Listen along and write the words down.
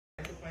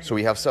So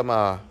we have some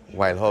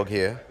wild hog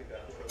here,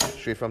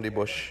 straight from the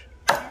bush.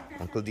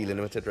 Uncle dealing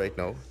with it right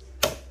now.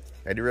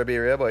 At the rib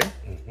area, boy.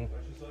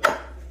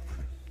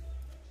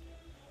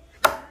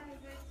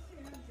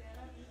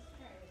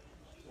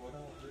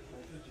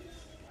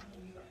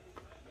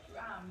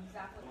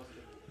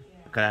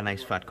 Look at that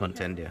nice fat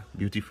content there.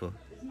 Beautiful.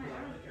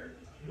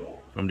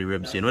 From the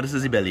ribs. You know this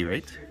is the belly,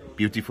 right?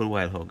 Beautiful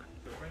wild hog.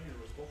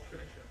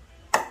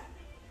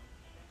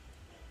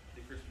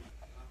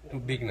 Too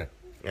big now.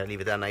 Yeah,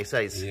 leave it a nice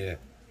size. Yeah.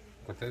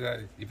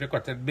 If you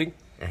cut it big,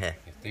 it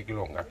takes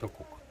longer to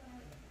cook.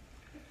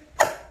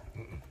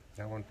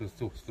 I want to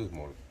too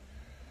small.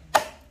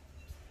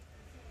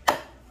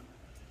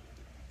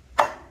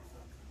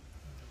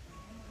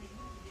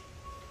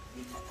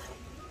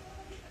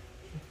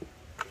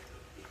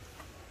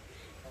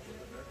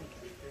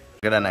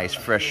 Get a nice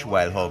fresh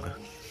wild hog.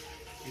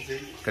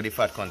 Look at the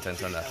fat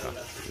content on that one.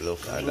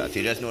 Look at that.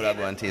 You just know that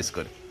going to taste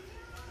good.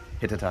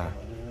 Hit it hard.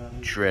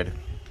 Shred.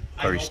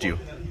 Curry stew.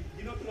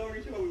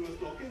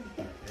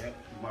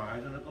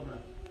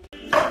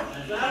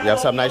 We have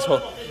some nice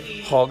wild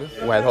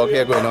hog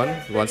here going on.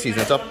 You want to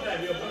season it up.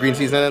 Green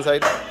seasoning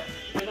inside.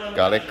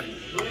 Garlic.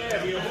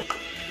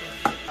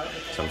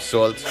 Some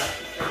salt.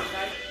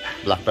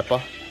 Black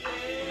pepper.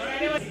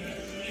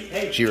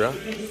 Jeera.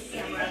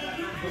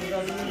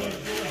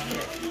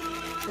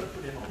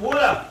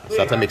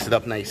 Start to mix it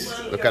up nice.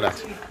 Look at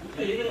that.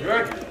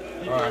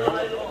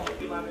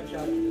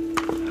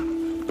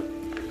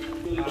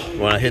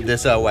 Want to hit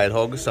this wild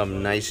hog,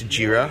 some nice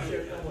jeera.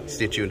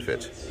 Stay tuned for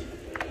it.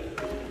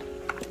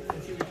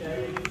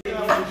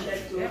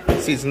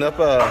 Season up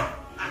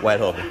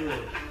wild hog.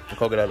 Look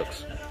how good that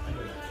looks.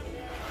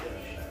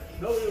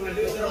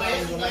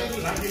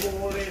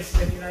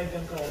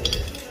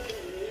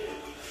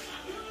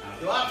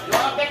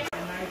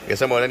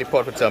 Guess I'm on any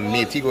pot with some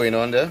meaty going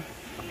on there.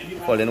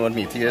 If you know what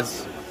meaty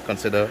is,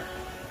 consider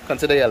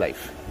your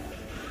life.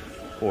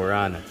 Pour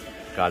on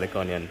garlic,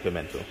 onion,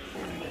 pimento.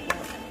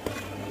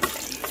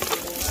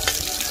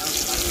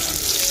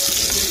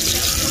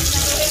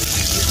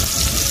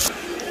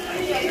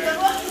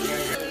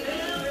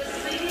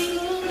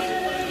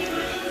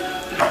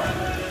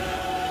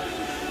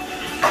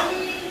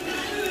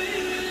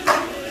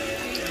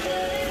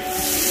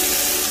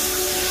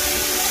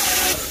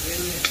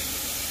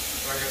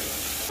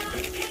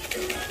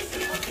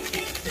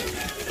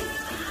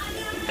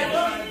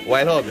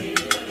 Wild hog.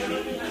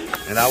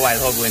 And that wild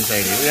hog go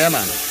inside here. Yeah,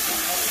 man.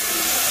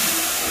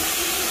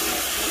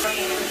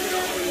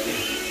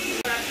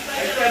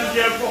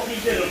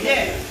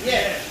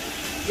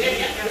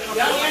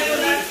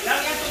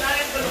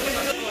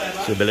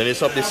 So building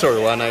this up, this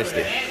sorrow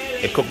nicely.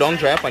 It cooked down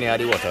dry up and you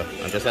add the water.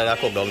 And just let that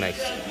cook down nice.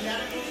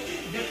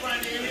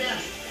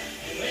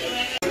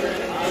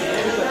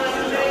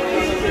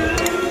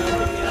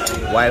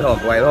 Wild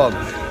hog, wild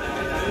hog.